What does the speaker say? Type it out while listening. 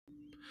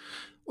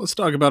Let's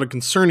talk about a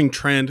concerning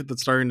trend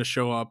that's starting to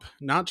show up,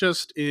 not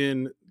just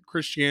in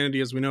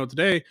Christianity as we know it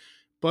today,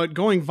 but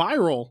going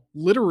viral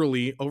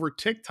literally over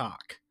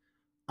TikTok.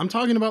 I'm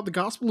talking about the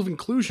gospel of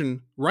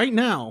inclusion right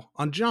now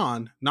on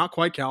John, Not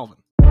Quite Calvin.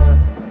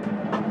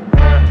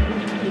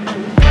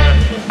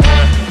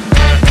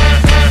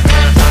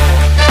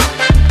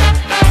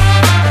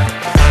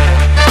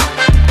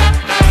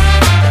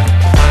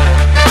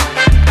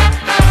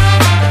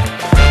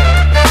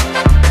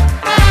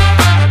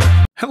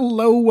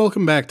 Hello,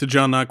 welcome back to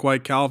John Not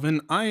Quite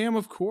Calvin. I am,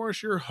 of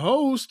course, your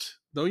host,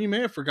 though you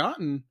may have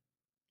forgotten.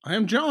 I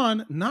am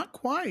John, not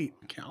quite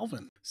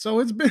Calvin. So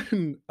it's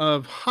been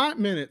a hot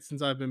minute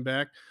since I've been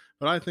back,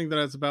 but I think that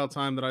it's about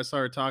time that I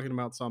started talking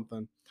about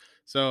something.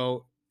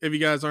 So if you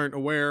guys aren't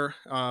aware,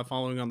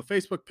 following on the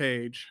Facebook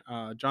page,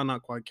 John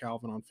Not Quite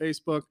Calvin on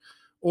Facebook,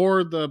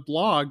 or the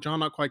blog,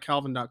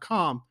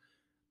 johnnotquitecalvin.com,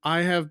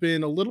 I have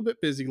been a little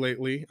bit busy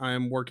lately. I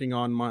am working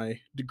on my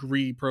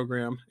degree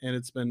program and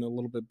it's been a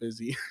little bit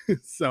busy.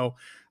 So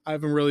I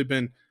haven't really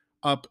been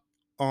up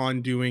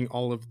on doing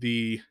all of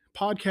the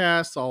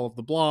podcasts, all of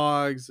the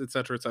blogs,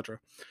 etc., etc.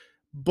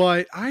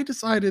 But I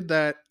decided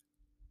that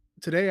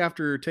today,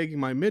 after taking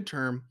my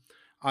midterm,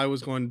 I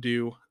was going to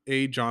do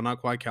a John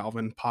Not Quite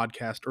Calvin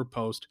podcast or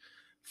post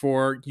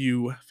for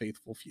you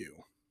faithful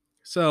few.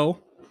 So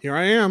here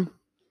I am.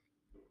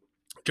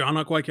 John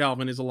Not Quite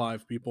Calvin is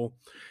alive, people,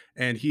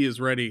 and he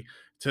is ready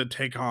to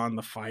take on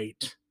the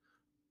fight.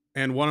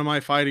 And what am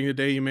I fighting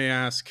today, you may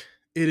ask?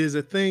 It is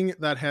a thing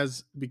that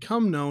has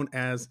become known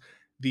as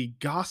the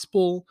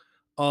gospel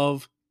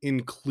of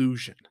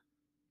inclusion.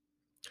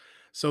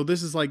 So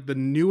this is like the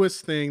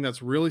newest thing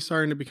that's really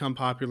starting to become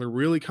popular,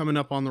 really coming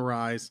up on the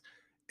rise,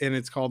 and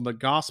it's called the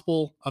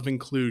gospel of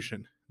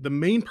inclusion. The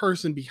main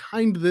person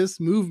behind this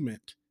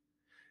movement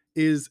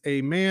is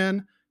a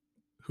man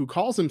who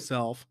calls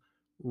himself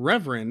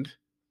Reverend,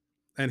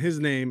 and his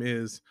name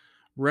is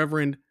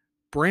Reverend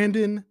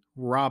Brandon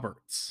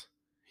Roberts.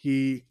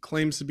 He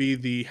claims to be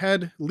the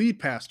lead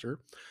pastor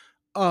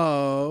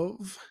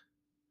of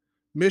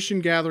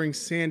Mission Gathering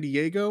San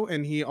Diego,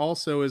 and he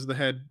also is the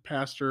head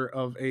pastor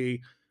of a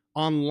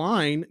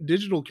online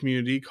digital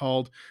community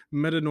called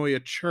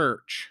Metanoia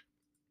Church.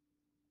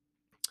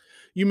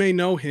 You may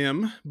know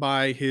him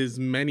by his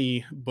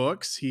many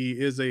books. He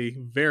is a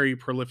very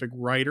prolific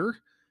writer.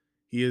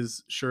 He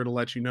is sure to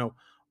let you know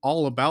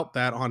all about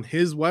that on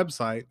his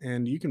website,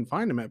 and you can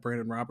find him at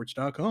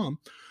brandonroberts.com.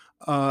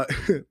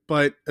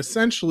 But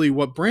essentially,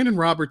 what Brandon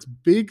Roberts'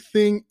 big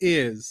thing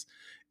is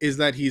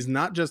that he's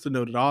not just a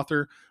noted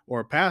author or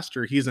a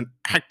pastor, he's an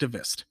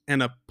activist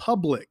and a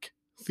public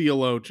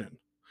theologian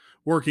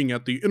working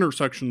at the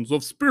intersections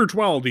of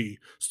spirituality,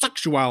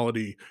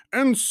 sexuality,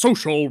 and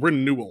social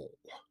renewal.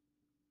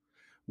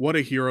 What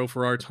a hero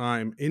for our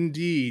time,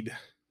 indeed.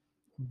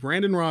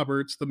 Brandon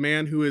Roberts, the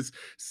man who is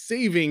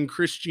saving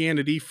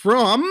Christianity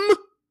from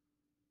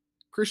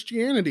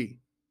Christianity.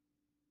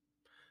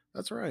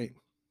 That's right.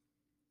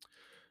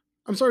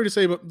 I'm sorry to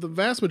say, but the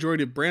vast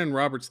majority of Brandon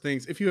Roberts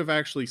things, if you have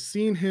actually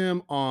seen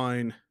him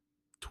on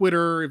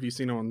Twitter, if you've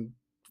seen him on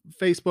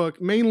Facebook,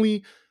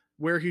 mainly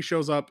where he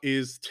shows up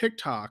is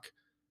TikTok.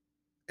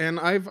 And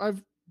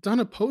I've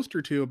done a post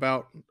or two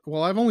about,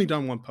 well, I've only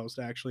done one post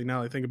actually, now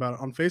that I think about it,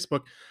 on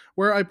Facebook,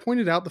 where I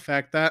pointed out the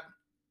fact that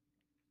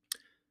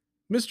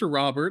Mr.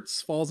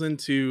 Roberts falls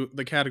into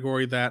the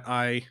category that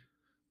I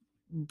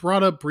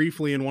brought up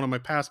briefly in one of my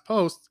past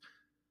posts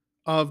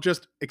of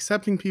just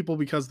accepting people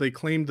because they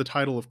claimed the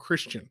title of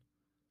Christian.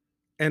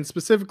 And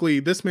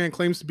specifically, this man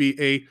claims to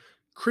be a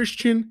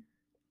Christian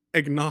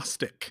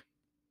agnostic.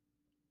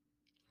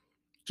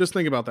 Just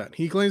think about that.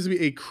 He claims to be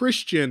a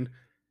Christian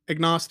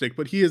agnostic,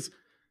 but he is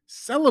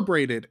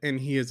celebrated and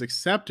he is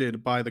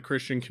accepted by the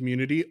Christian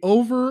community,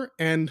 over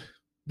and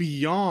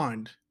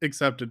beyond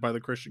accepted by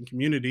the Christian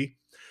community.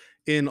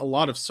 In a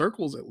lot of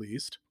circles, at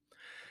least.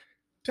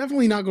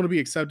 Definitely not going to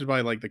be accepted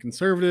by like the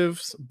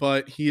conservatives,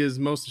 but he is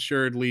most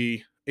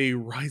assuredly a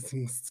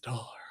rising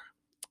star,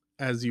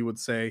 as you would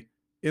say,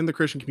 in the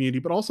Christian community,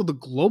 but also the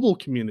global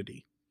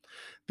community.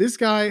 This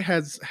guy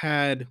has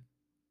had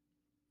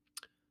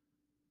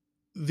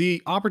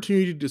the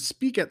opportunity to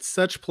speak at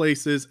such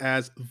places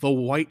as the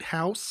White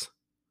House,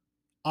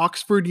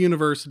 Oxford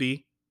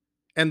University,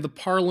 and the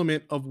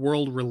Parliament of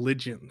World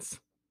Religions.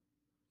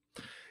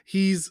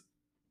 He's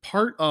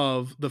part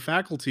of the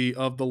faculty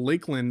of the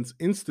Lakelands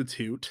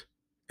Institute,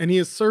 and he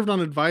has served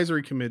on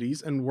advisory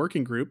committees and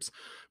working groups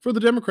for the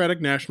Democratic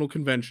National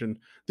Convention,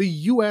 the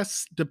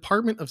U.S.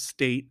 Department of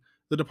State,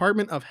 the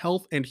Department of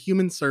Health and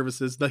Human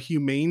Services, the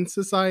Humane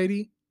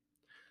Society,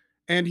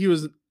 and he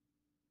was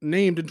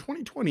named in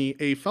 2020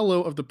 a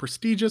fellow of the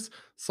prestigious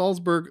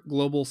Salzburg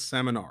Global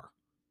Seminar.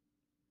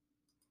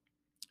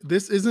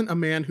 This isn't a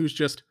man who's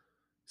just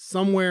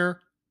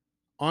somewhere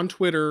on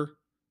Twitter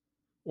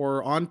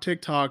or on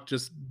TikTok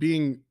just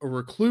being a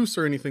recluse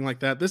or anything like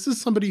that. This is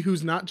somebody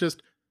who's not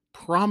just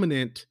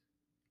prominent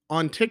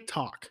on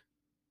TikTok.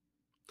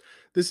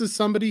 This is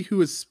somebody who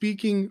is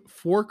speaking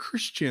for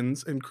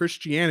Christians and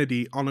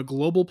Christianity on a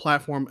global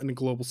platform and a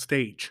global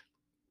stage.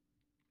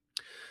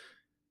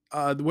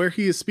 Where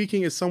he is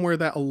speaking is somewhere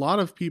that a lot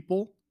of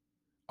people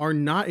are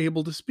not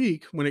able to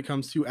speak when it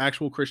comes to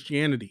actual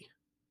Christianity.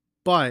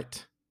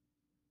 But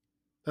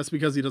that's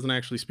because he doesn't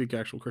actually speak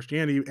actual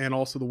Christianity, and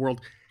also the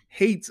world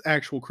hates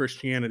actual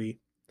Christianity.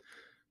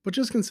 But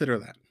just consider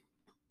that.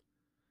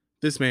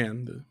 This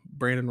man,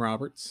 Brandon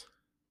Roberts,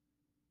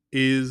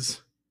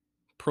 is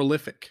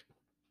prolific.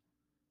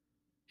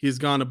 He has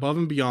gone above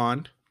and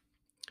beyond,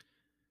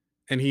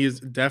 and he is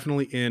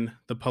definitely in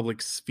the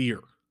public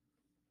sphere.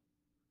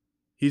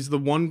 He's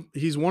one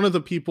of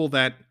the people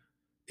that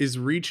is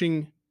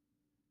reaching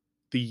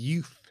the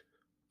youth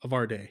of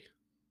our day,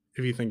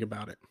 if you think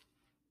about it.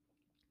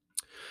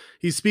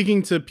 He's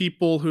speaking to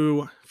people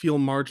who feel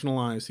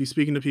marginalized. He's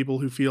speaking to people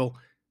who feel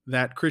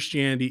that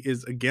Christianity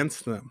is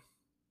against them.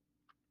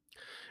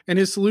 And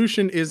his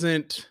solution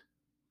isn't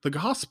the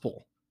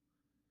gospel.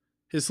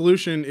 His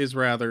solution is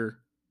rather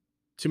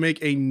to make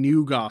a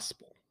new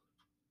gospel,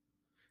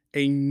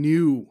 a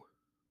new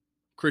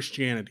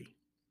Christianity.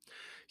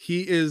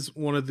 He is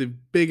one of the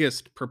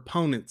biggest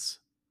proponents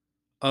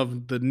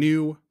of the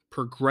new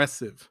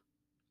progressive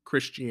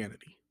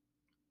Christianity.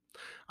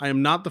 I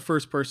am not the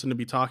first person to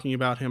be talking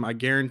about him, I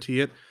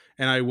guarantee it,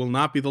 and I will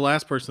not be the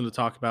last person to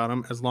talk about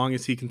him as long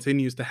as he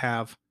continues to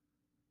have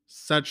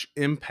such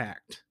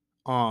impact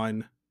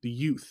on the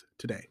youth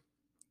today.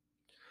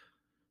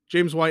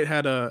 James White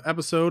had an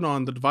episode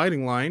on The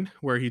Dividing Line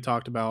where he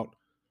talked about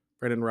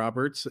Brandon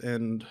Roberts,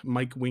 and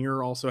Mike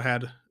Winger also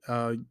had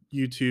a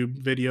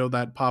YouTube video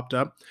that popped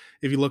up.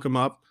 If you look them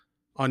up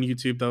on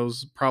YouTube,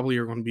 those probably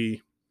are going to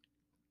be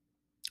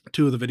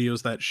two of the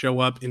videos that show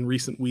up in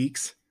recent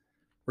weeks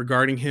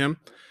regarding him.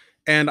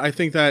 And I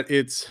think that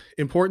it's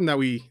important that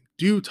we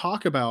do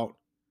talk about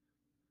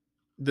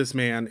this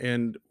man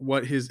and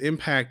what his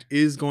impact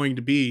is going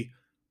to be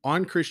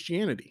on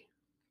Christianity,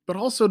 but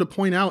also to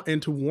point out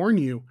and to warn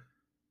you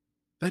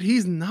that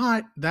he's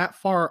not that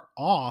far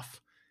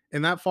off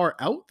and that far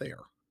out there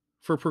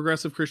for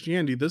progressive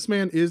Christianity. This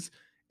man is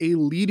a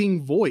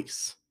leading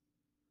voice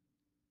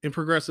in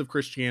progressive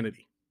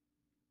Christianity.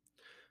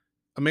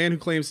 A man who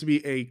claims to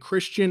be a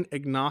Christian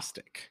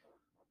agnostic,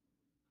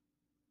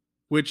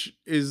 which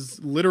is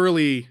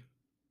literally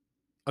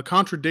a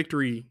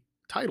contradictory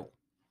title.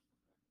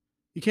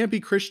 You can't be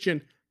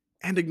Christian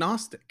and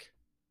agnostic,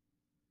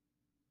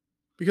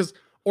 because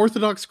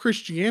Orthodox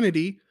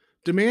Christianity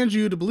demands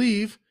you to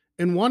believe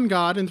in one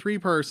God in three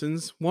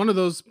persons, one of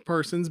those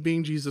persons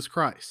being Jesus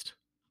Christ.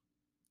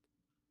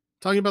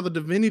 Talking about the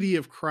divinity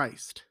of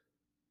Christ.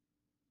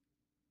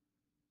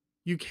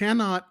 You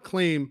cannot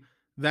claim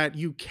that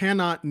you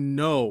cannot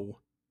know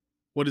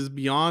what is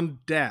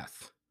beyond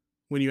death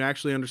when you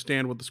actually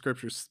understand what the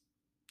scriptures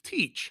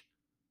teach.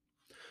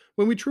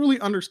 When we truly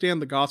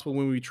understand the gospel,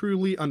 when we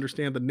truly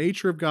understand the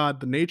nature of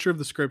God, the nature of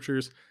the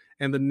scriptures,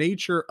 and the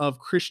nature of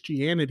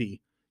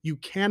Christianity, you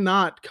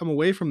cannot come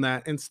away from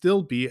that and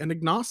still be an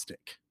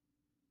agnostic.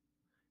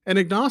 An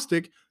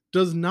agnostic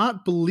does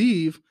not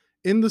believe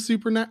in the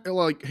supernatural.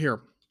 Like,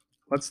 here,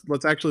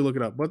 let's actually look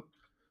it up.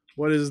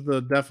 What is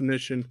the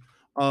definition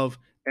of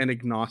an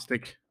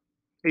agnostic?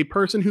 A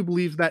person who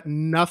believes that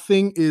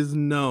nothing is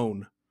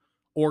known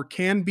or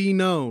can be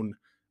known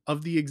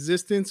of the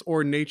existence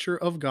or nature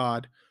of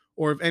God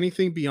or of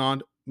anything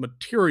beyond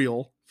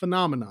material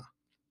phenomena.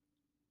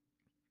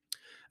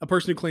 A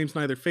person who claims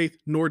neither faith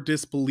nor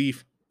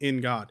disbelief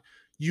in God.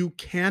 You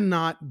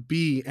cannot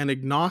be an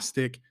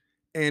agnostic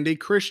and a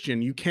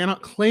Christian. You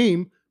cannot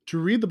claim to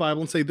read the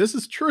Bible and say this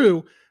is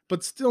true,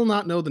 but still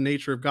not know the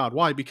nature of God.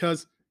 Why?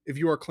 Because if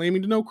you are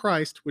claiming to know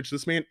Christ, which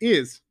this man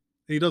is,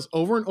 and he does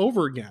over and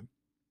over again,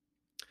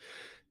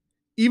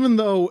 even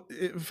though,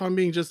 if I'm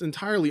being just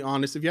entirely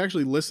honest, if you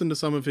actually listen to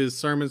some of his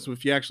sermons,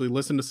 if you actually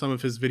listen to some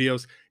of his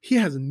videos, he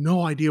has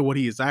no idea what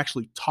he is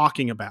actually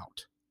talking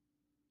about.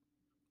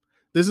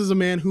 This is a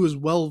man who is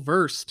well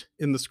versed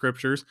in the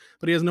scriptures,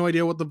 but he has no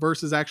idea what the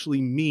verses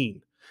actually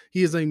mean.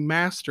 He is a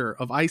master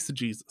of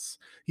eisegesis.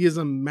 He is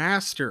a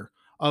master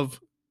of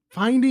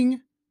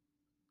finding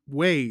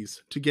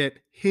ways to get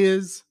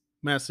his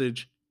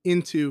message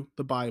into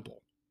the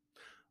Bible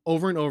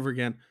over and over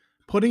again,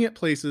 putting it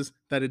places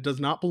that it does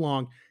not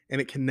belong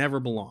and it can never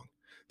belong.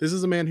 This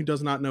is a man who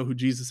does not know who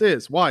Jesus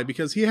is. Why?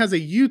 Because he has a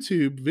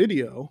YouTube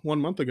video 1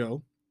 month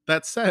ago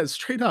that says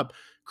straight up,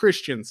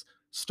 Christians,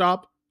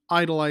 stop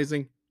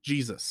idolizing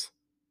Jesus.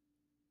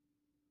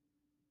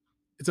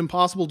 It's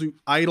impossible to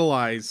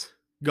idolize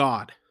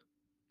God.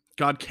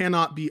 God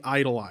cannot be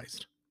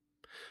idolized.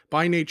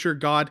 By nature,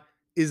 God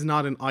is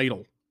not an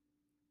idol.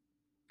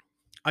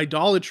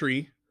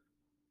 Idolatry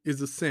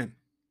is a sin.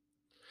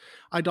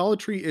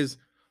 Idolatry is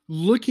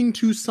looking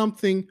to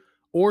something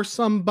or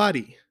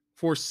somebody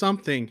for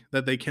something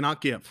that they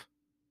cannot give.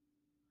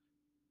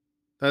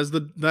 That is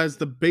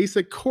the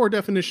basic core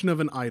definition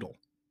of an idol.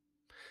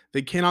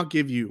 They cannot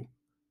give you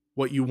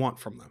what you want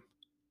from them.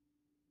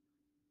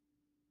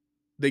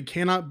 They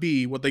cannot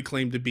be what they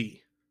claim to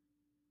be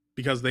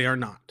because they are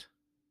not.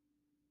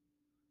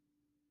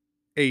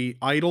 A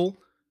idol,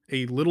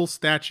 a little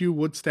statue,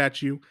 wood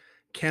statue,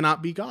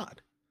 cannot be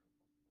God.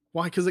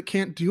 Why? Because it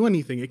can't do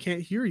anything. It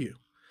can't hear you.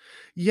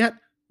 Yet,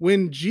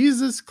 when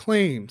Jesus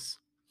claims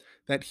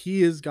that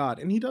he is God,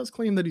 and he does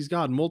claim that he's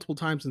God multiple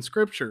times in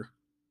scripture,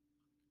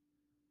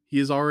 he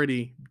is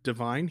already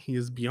divine, he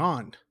is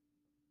beyond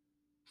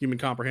human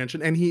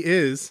comprehension, and he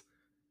is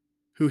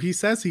who he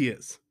says he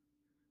is.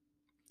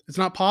 It's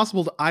not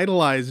possible to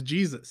idolize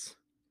Jesus.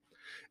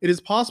 It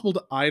is possible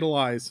to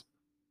idolize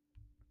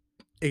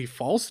a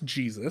false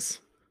Jesus.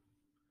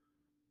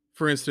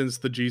 For instance,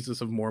 the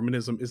Jesus of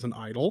Mormonism is an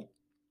idol.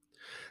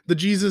 The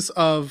Jesus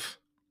of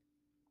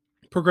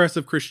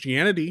progressive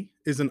Christianity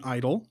is an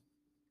idol.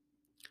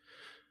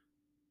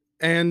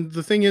 And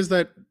the thing is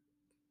that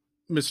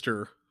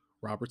Mr.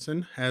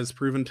 Robertson has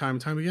proven time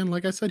and time again,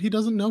 like I said, he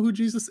doesn't know who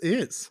Jesus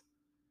is.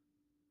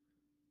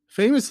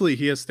 Famously,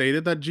 he has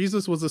stated that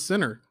Jesus was a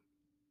sinner,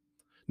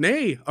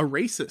 nay, a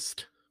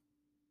racist.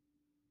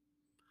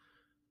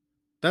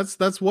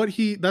 That's what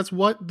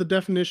the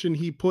definition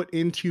he put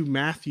into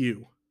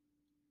Matthew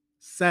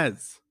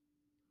says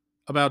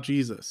about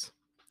Jesus.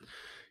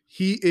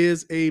 He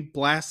is a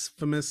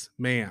blasphemous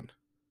man.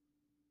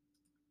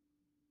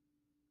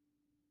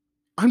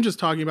 I'm just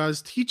talking about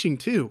his teaching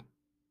too.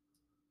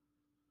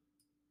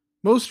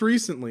 Most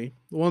recently,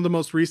 one of the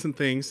most recent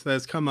things that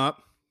has come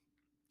up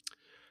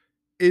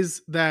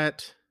is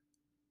that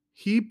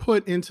he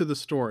put into the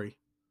story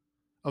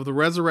of the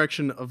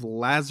resurrection of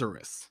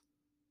Lazarus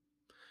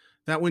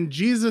that when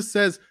Jesus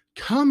says,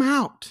 "Come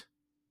out,"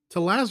 to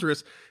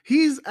Lazarus,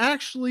 he's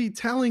actually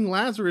telling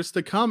Lazarus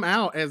to come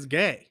out as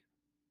gay.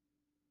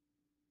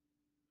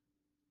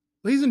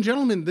 Ladies and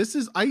gentlemen, this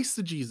is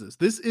eisegesis.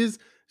 This is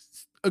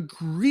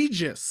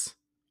egregious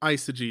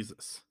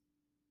eisegesis.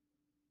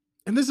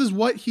 And this is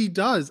what he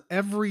does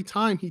every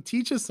time he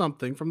teaches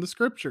something from the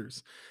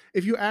scriptures.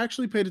 If you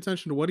actually paid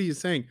attention to what he is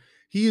saying,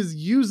 he is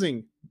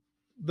using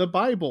the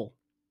Bible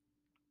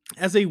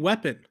as a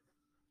weapon,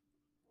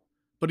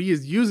 but he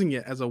is using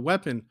it as a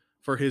weapon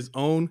for his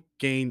own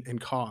gain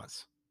and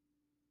cause.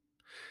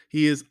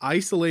 He is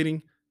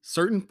isolating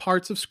certain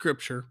parts of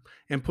scripture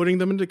and putting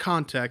them into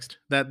context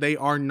that they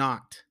are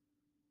not.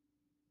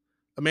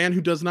 A man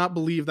who does not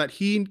believe that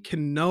he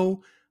can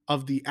know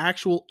of the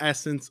actual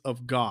essence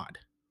of God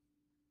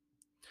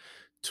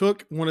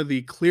took one of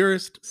the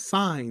clearest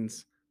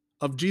signs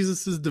of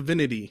Jesus'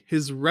 divinity,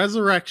 his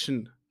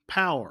resurrection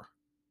power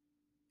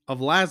of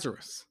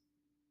Lazarus,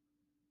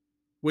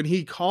 when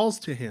he calls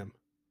to him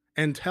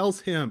and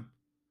tells him,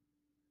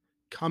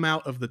 "Come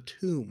out of the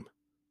tomb."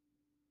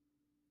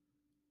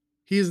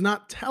 He is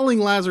not telling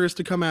Lazarus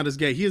to come out as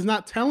gay. He is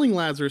not telling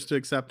Lazarus to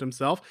accept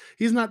himself.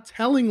 He is not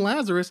telling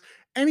Lazarus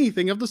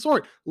anything of the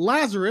sort.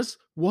 Lazarus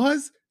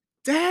was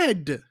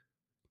dead.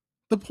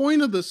 The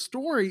point of the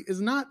story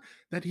is not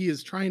that he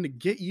is trying to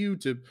get you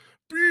to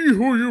be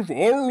who you've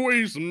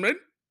always meant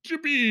to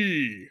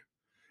be.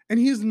 And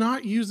he is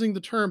not using the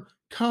term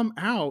 "come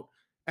out"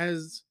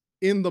 as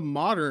in the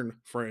modern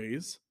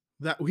phrase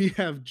that we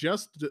have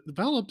just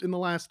developed in the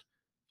last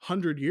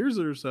 100 years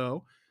or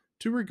so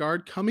to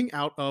regard coming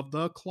out of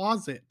the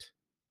closet.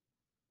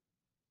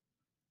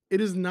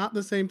 It is not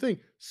the same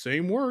thing.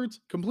 Same words,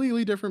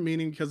 completely different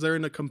meaning because they're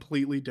in a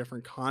completely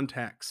different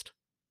context.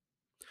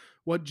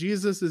 What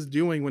Jesus is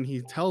doing when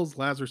he tells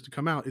Lazarus to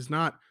come out is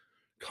not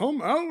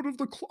 "come out of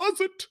the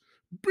closet,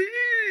 be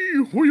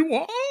who you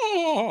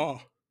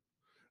are,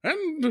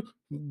 and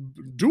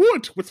do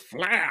it with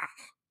flair."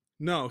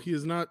 No, he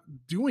is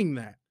not doing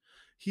that.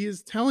 He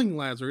is telling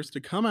Lazarus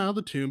to come out of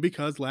the tomb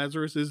because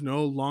Lazarus is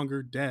no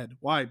longer dead.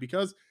 Why?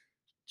 Because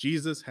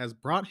Jesus has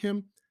brought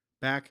him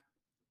back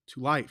to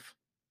life,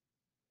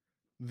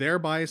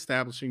 thereby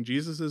establishing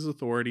Jesus'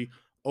 authority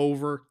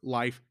over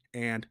life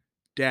and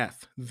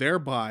death,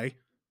 thereby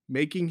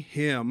making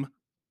him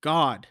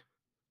God.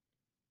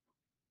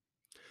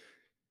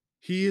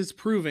 He is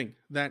proving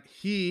that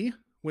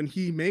when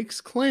he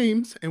makes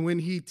claims and when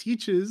he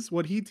teaches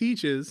what he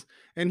teaches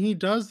and he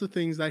does the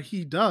things that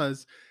he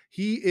does,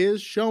 he is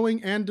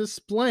showing and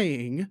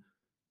displaying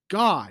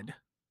God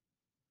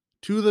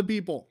to the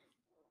people.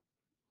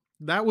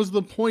 That was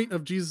the point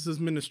of Jesus'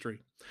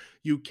 ministry.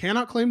 You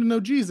cannot claim to know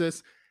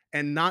Jesus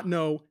and not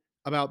know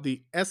about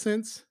the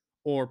essence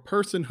or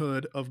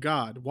personhood of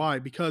God. Why?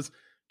 Because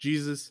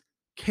Jesus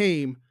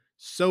came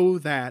so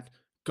that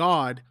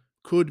God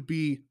could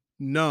be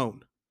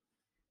known.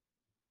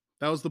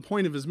 That was the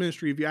point of his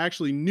ministry. If you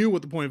actually knew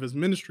what the point of his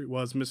ministry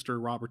was,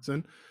 Mr.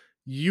 Robertson,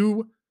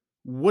 you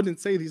wouldn't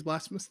say these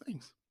blasphemous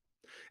things.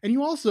 And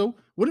you also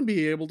wouldn't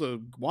be able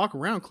to walk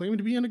around claiming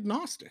to be an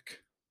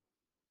agnostic.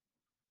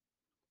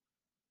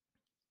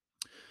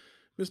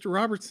 Mr.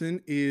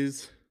 Robertson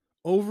is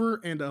over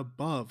and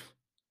above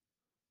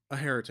a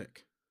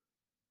heretic.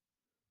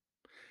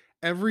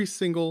 Every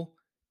single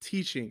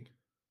teaching,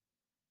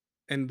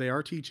 and they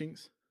are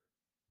teachings,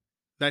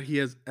 that he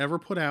has ever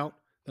put out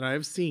that I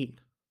have seen.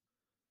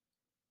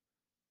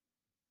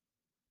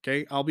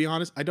 Okay, I'll be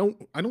honest, I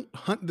don't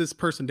hunt this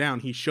person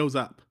down. He shows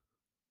up.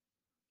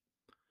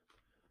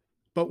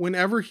 But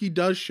whenever he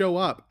does show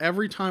up,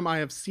 every time I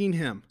have seen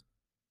him,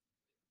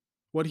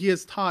 what he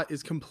has taught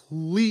is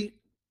complete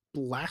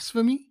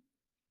blasphemy.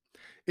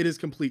 It is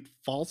complete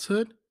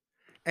falsehood,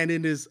 and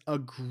it is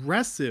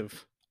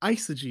aggressive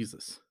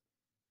eisegesis.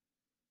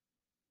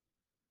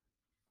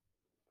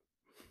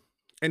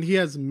 And he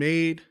has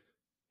made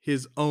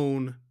his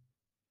own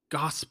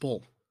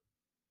gospel.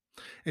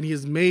 And he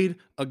has made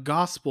a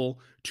gospel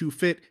to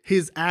fit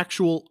his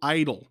actual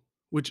idol,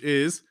 which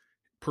is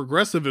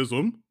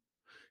progressivism,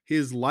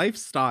 his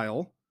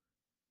lifestyle,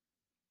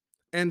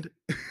 and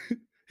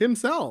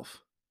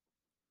himself.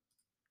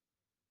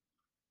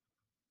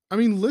 I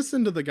mean,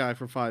 listen to the guy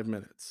for 5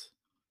 minutes.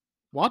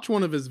 Watch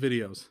one of his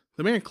videos.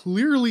 The man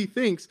clearly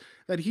thinks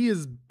that he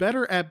is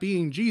better at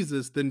being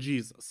Jesus than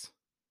Jesus.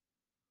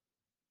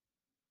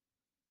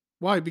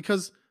 Why?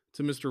 Because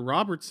to Mr.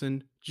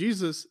 Robertson,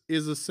 Jesus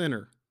is a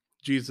sinner.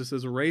 Jesus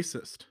is a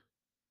racist.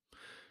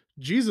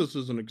 Jesus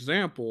is an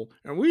example,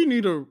 and we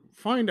need to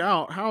find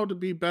out how to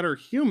be better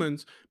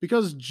humans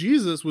because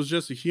Jesus was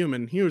just a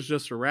human. He was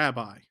just a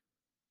rabbi.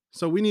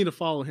 So we need to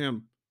follow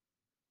him.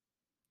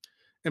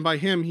 And by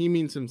him, he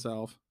means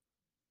himself.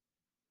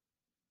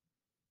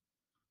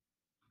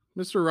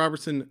 Mr.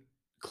 Robertson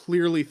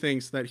clearly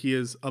thinks that he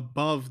is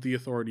above the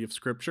authority of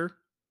Scripture.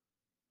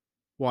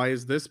 Why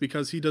is this?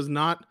 Because he does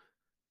not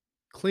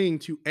cling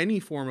to any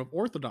form of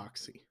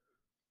orthodoxy.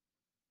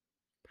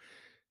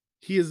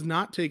 He is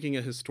not taking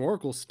a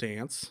historical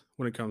stance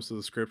when it comes to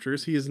the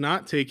Scriptures. He is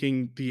not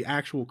taking the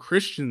actual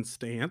Christian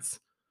stance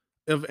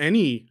of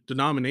any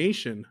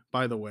denomination,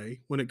 by the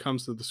way, when it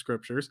comes to the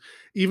Scriptures.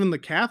 Even the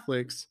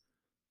Catholics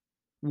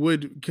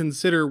would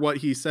consider what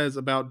he says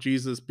about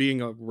Jesus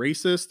being a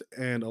racist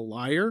and a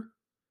liar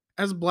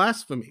as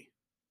blasphemy.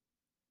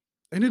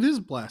 And it is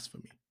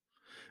blasphemy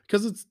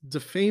because it's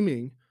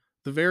defaming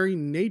the very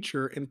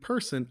nature and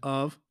person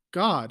of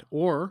God,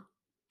 or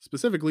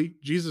specifically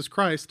Jesus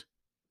Christ,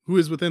 who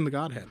is within the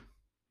Godhead.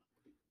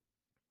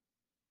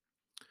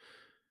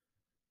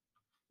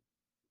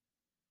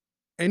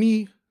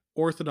 Any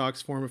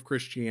Orthodox form of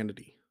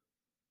Christianity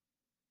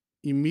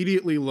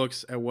immediately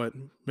looks at what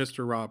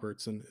Mr.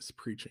 Robertson is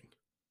preaching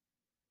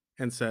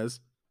and says,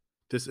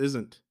 this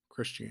isn't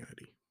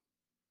Christianity.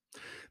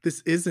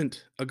 This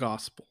isn't a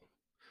gospel.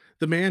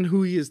 The man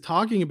who he is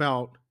talking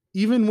about,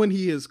 even when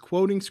he is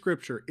quoting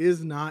Scripture,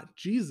 is not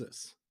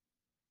Jesus.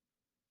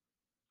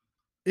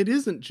 It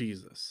isn't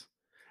Jesus.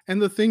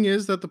 And the thing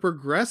is that the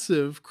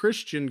progressive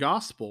Christian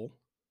gospel,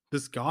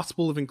 this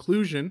gospel of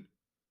inclusion,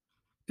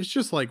 is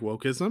just like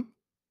wokeism.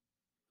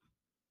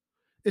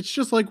 It's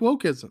just like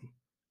wokeism.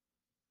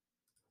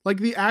 Like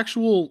the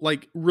actual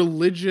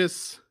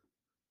religious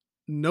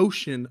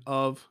notion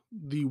of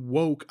the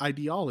woke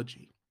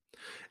ideology.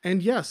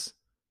 And yes,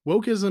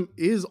 wokeism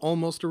is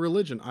almost a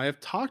religion. I have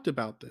talked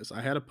about this.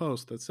 I had a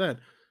post that said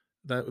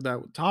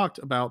that talked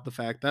about the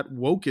fact that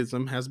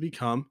wokeism has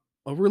become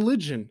a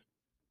religion.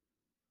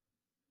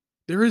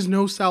 There is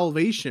no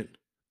salvation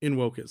in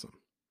wokeism.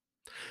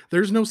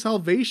 There's no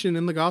salvation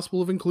in the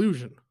gospel of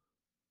inclusion.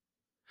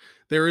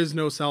 There is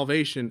no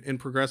salvation in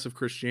progressive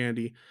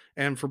Christianity.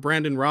 And for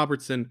Brandon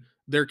Robertson,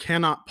 there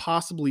cannot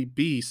possibly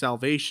be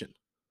salvation.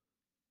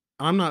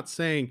 I'm not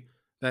saying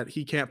that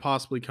he can't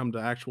possibly come to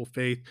actual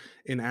faith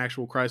in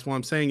actual Christ. What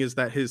I'm saying is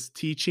that his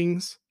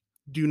teachings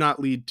do not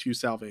lead to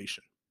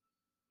salvation.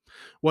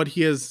 What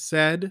he has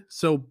said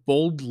so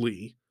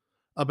boldly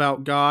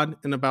about God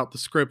and about the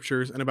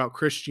Scriptures and about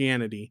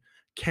Christianity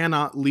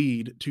cannot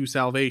lead to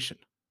salvation.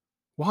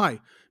 Why?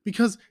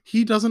 Because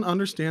he doesn't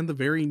understand the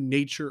very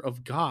nature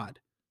of God.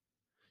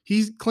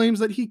 He claims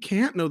that he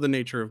can't know the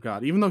nature of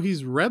God, even though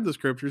he's read the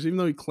Scriptures, even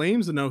though he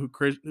claims to know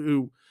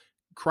who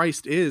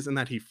Christ is and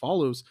that he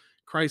follows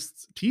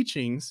Christ's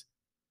teachings.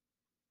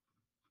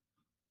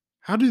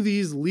 How do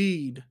these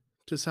lead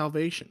to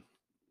salvation?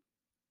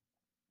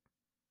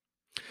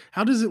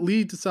 How does it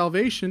lead to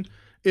salvation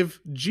if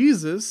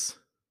Jesus,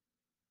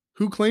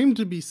 who claimed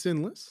to be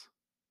sinless,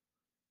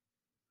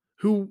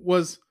 who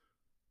was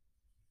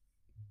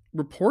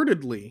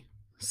reportedly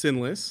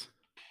sinless,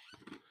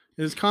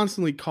 is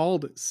constantly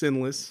called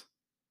sinless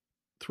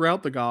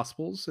throughout the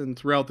Gospels and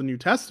throughout the New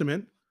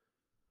Testament,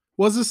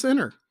 was a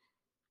sinner?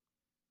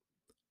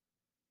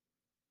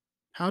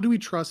 How do we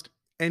trust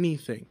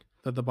anything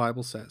that the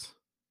Bible says?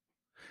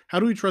 How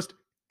do we trust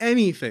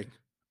anything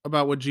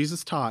about what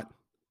Jesus taught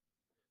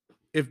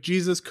if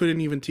Jesus couldn't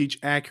even teach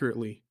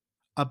accurately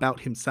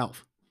about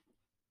himself?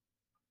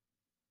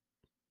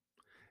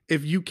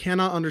 If you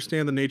cannot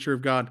understand the nature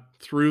of God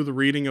through the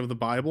reading of the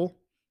Bible,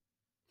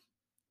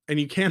 and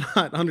you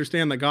cannot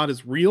understand that God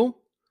is real,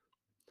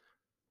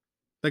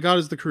 that God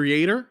is the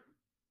creator,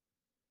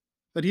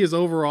 that he is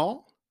over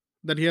all,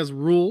 that he has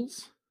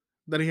rules,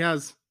 that he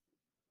has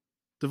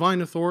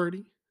divine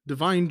authority,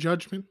 divine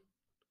judgment.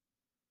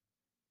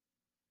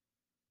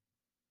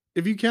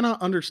 If you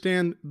cannot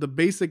understand the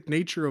basic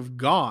nature of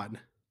God,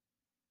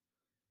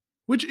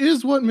 which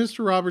is what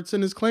Mr.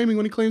 Robertson is claiming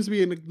when he claims to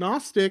be an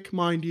agnostic,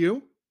 mind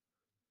you,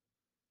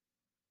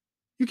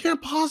 you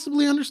can't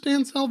possibly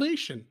understand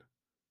salvation.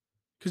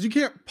 Because you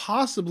can't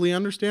possibly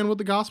understand what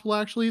the gospel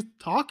actually is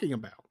talking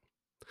about.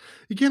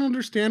 You can't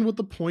understand what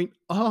the point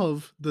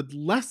of the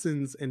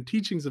lessons and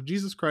teachings of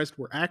Jesus Christ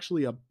were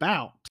actually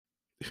about.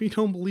 if you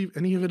don't believe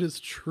any of it is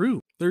true.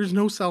 There's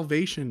no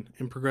salvation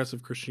in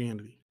progressive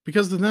Christianity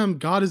because to them,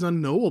 God is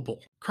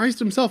unknowable. Christ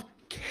himself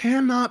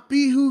cannot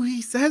be who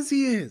he says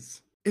he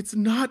is. It's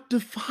not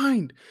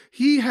defined.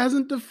 He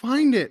hasn't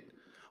defined it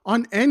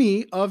on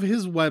any of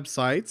his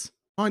websites,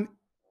 on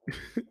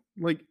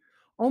like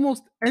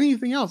almost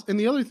anything else. And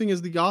the other thing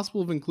is the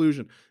Gospel of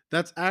Inclusion.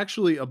 That's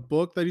actually a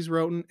book that he's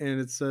written, and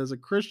it says a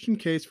Christian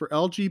case for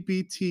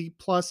LGBT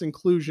plus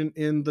inclusion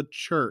in the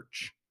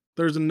church.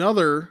 There's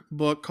another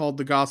book called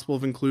The Gospel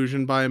of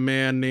Inclusion by a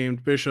man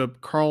named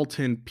Bishop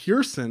Carlton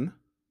Pearson,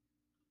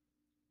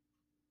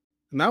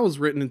 and that was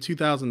written in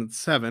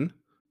 2007,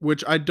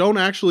 which I don't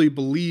actually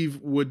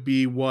believe would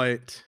be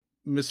what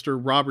Mr.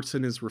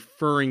 Robertson is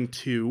referring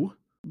to.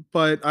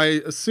 But I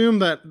assume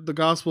that the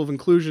Gospel of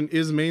Inclusion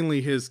is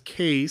mainly his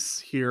case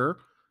here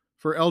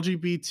for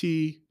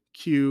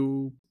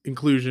LGBTQ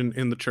inclusion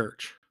in the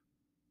church.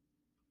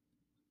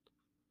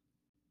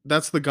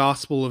 That's the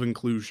Gospel of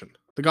Inclusion.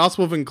 The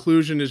Gospel of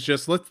Inclusion is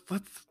just let's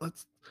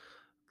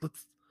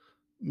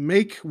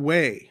make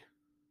way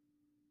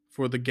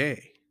for the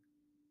gay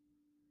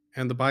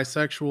and the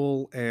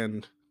bisexual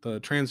and the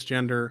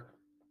transgender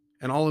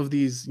and all of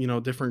these,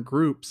 different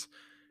groups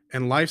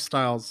and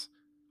lifestyles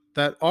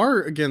that are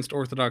against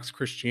Orthodox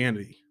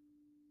Christianity.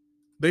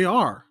 They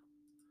are.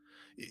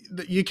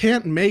 You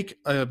can't make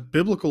a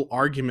biblical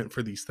argument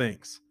for these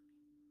things.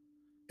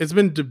 It's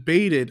been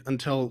debated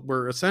until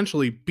we're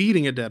essentially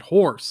beating a dead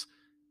horse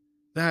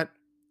that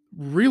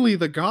really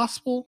the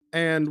gospel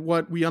and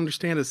what we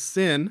understand as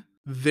sin,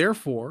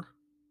 therefore,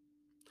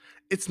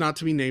 it's not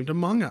to be named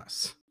among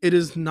us. It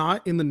is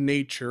not in the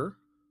nature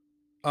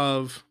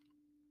of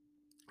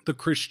the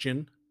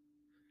Christian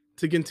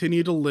to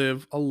continue to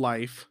live a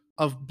life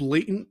of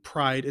blatant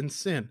pride and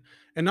sin.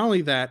 And not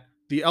only that,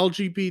 the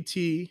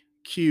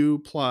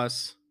LGBTQ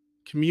plus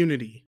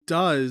community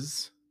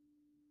does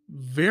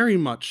very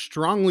much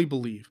strongly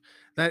believe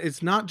that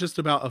it's not just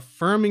about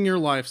affirming your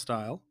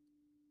lifestyle,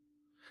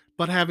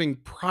 but having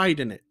pride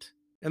in it.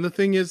 And the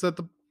thing is that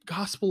the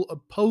gospel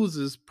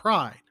opposes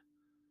pride,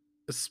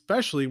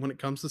 especially when it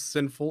comes to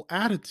sinful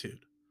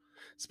attitude,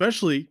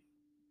 especially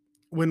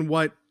when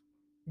what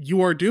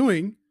you are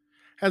doing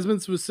has been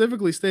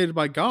specifically stated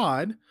by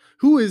God,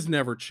 who is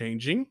never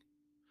changing.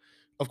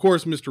 Of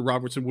course, Mr.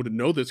 Robertson wouldn't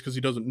know this because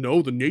he doesn't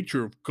know the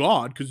nature of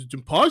God, because it's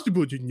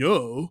impossible to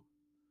know.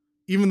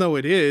 Even though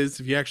it is,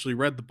 if you actually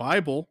read the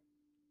Bible,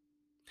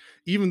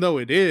 even though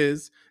it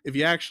is, if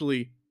you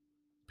actually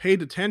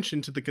paid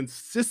attention to the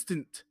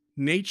consistent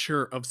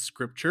nature of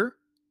Scripture,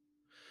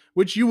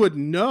 which you would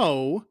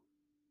know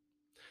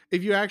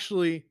if you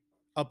actually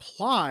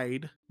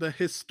applied the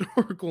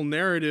historical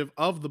narrative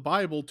of the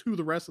Bible to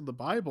the rest of the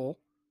Bible,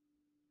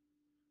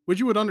 which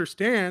you would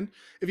understand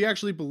if you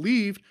actually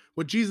believed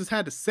what Jesus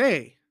had to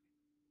say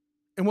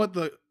and what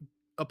the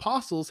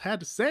apostles had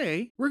to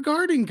say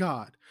regarding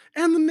God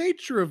and the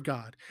nature of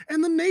God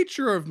and the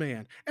nature of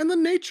man and the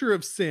nature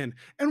of sin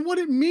and what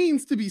it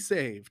means to be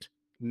saved.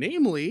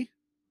 Namely,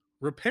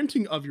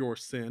 repenting of your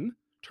sin,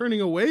 turning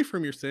away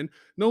from your sin,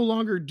 no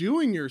longer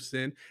doing your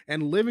sin,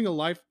 and living a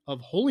life of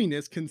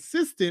holiness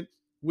consistent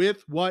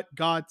with what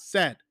God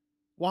said.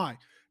 Why?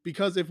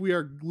 Because if we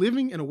are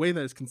living in a way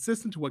that is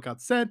consistent to what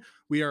God said,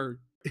 we are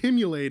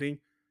emulating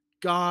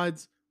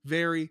God's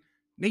very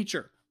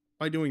nature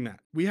by doing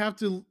that. We have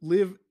to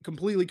live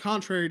completely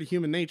contrary to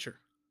human nature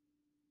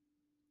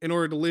in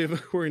order to live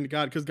according to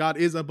God, because God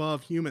is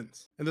above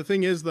humans. And the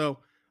thing is, though,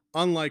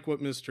 unlike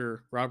what Mr.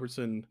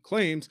 Robertson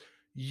claims,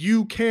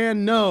 you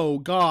can know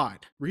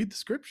God. Read the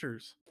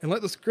scriptures and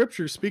let the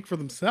scriptures speak for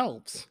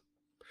themselves.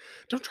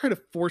 Don't try to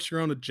force your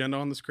own agenda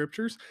on the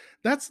scriptures.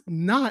 That's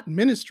not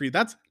ministry.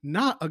 That's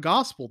not a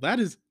gospel. That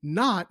is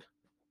not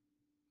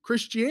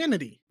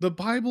Christianity. The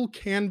Bible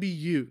can be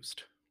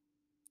used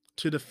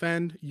to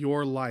defend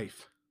your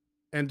life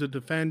and to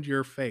defend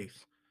your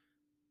faith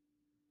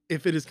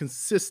if it is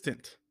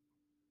consistent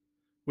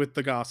with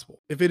the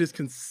gospel, if it is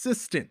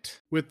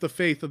consistent with the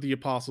faith of the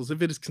apostles,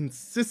 if it is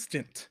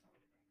consistent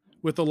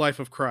with the life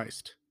of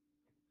Christ,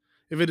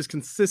 if it is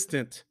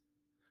consistent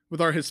with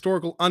our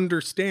historical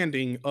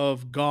understanding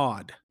of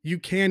God. You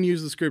can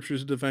use the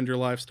scriptures to defend your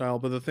lifestyle,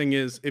 but the thing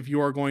is, if you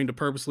are going to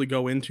purposely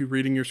go into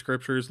reading your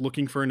scriptures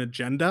looking for an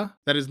agenda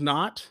that is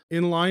not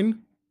in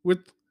line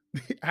with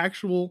the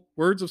actual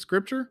words of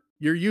scripture,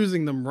 you're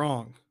using them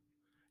wrong.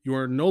 You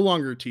are no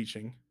longer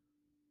teaching.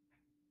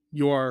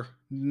 You are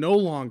no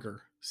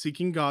longer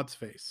seeking God's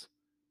face,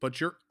 but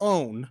your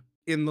own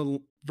in the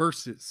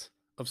verses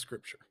of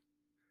scripture.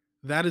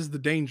 That is the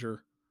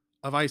danger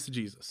of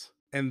eisegesis.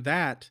 And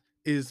that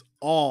is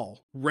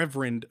all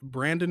Reverend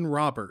Brandon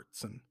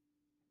Robertson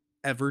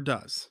ever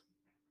does,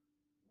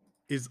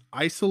 is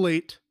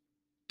isolate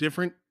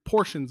different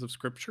portions of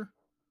scripture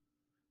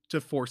to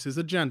force his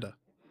agenda,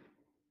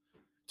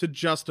 to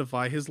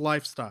justify his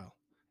lifestyle,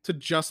 to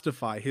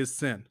justify his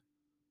sin,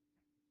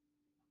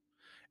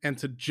 and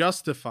to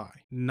justify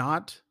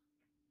not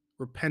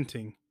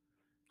repenting,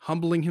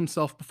 humbling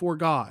himself before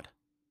God,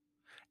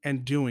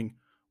 and doing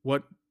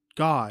what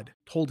God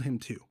told him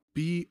to.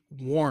 Be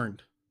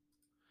warned.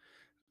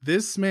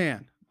 This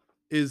man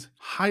is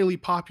highly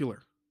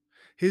popular.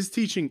 His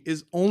teaching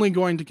is only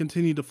going to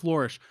continue to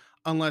flourish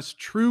unless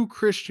true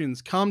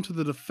Christians come to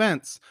the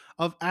defense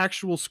of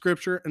actual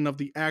scripture and of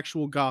the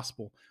actual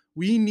gospel.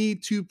 We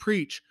need to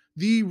preach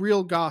the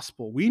real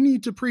gospel. We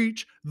need to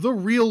preach the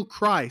real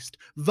Christ,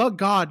 the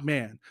God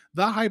man,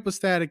 the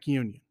hypostatic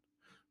union.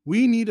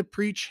 We need to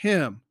preach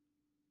him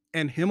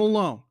and him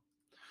alone.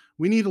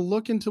 We need to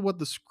look into what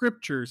the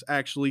scriptures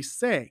actually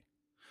say.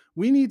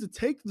 We need to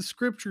take the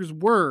scriptures'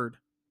 word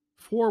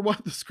for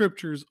what the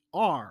scriptures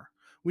are.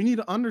 We need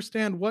to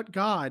understand what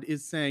God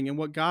is saying and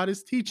what God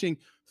is teaching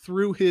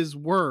through his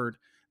word,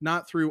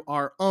 not through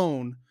our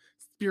own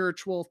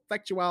spiritual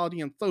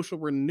sexuality and social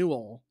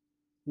renewal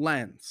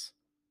lens.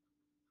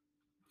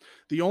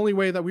 The only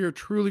way that we are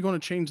truly going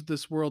to change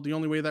this world, the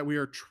only way that we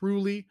are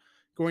truly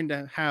going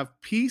to have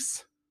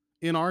peace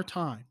in our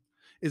time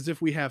is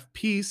if we have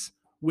peace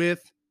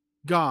with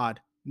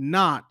God,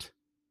 not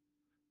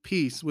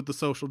peace with the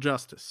social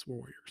justice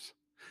warriors,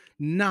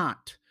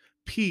 not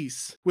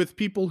peace with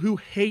people who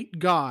hate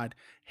God,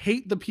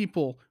 hate the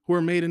people who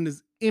are made in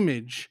his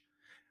image,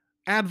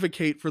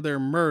 advocate for their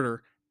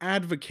murder,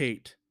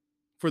 advocate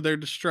for their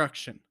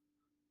destruction.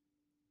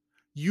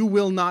 You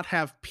will not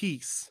have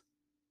peace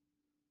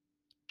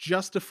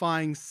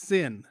justifying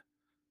sin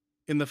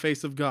in the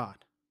face of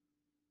God.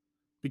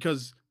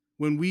 Because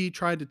when we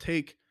try to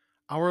take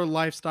our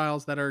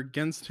lifestyles that are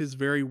against his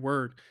very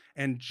word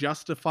and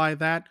justify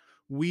that,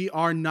 we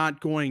are not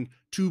going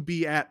to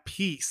be at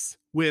peace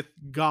with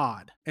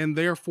God, and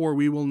therefore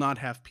we will not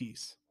have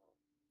peace.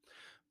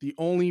 The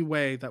only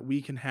way that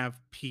we can have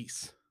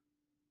peace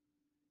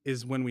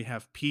is when we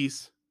have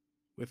peace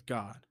with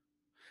God.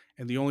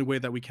 And the only way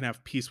that we can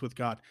have peace with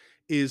God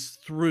is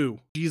through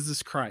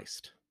Jesus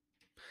Christ.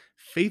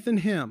 Faith in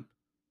him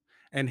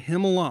and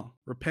him alone,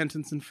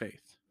 repentance and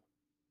faith.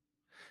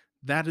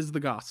 That is the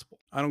gospel.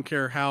 I don't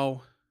care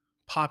how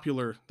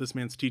popular this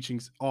man's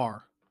teachings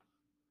are.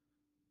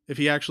 If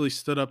he actually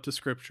stood up to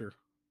scripture,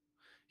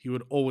 he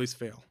would always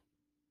fail.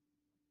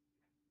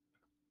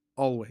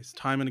 Always,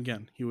 time and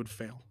again, he would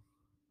fail.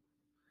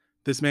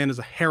 This man is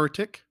a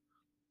heretic.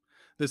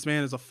 This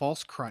man is a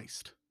false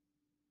Christ.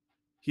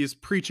 He is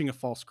preaching a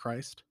false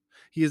Christ.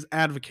 He is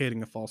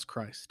advocating a false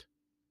Christ.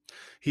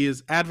 He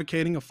is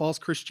advocating a false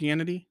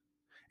Christianity,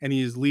 and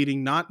he is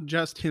leading not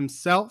just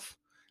himself,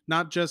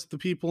 not just the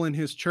people in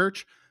his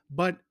church,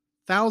 but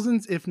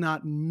thousands, if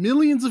not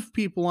millions of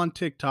people on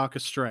TikTok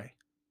astray.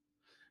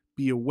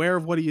 Be aware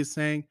of what he is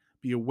saying.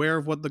 Be aware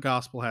of what the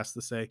gospel has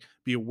to say.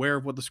 Be aware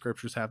of what the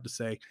scriptures have to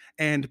say,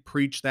 and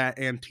preach that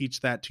and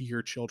teach that to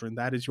your children.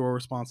 That is your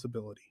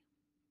responsibility.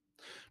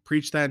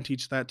 Preach that and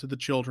teach that to the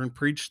children.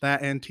 Preach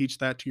that and teach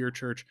that to your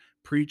church.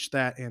 Preach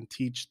that and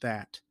teach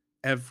that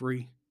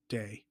every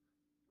day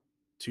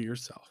to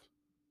yourself.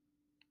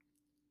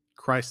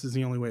 Christ is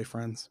the only way,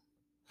 friends.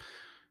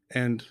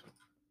 And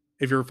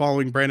if you're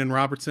following Brandon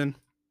Robertson,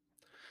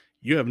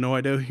 you have no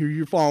idea who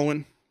you're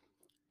following,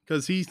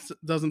 because he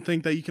doesn't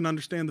think that you can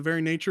understand the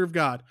very nature of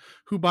God,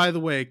 who, by the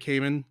way,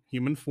 came in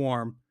human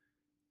form,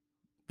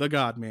 the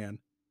God-man,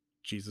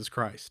 Jesus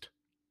Christ.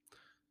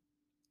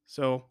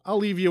 So I'll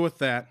leave you with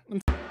that.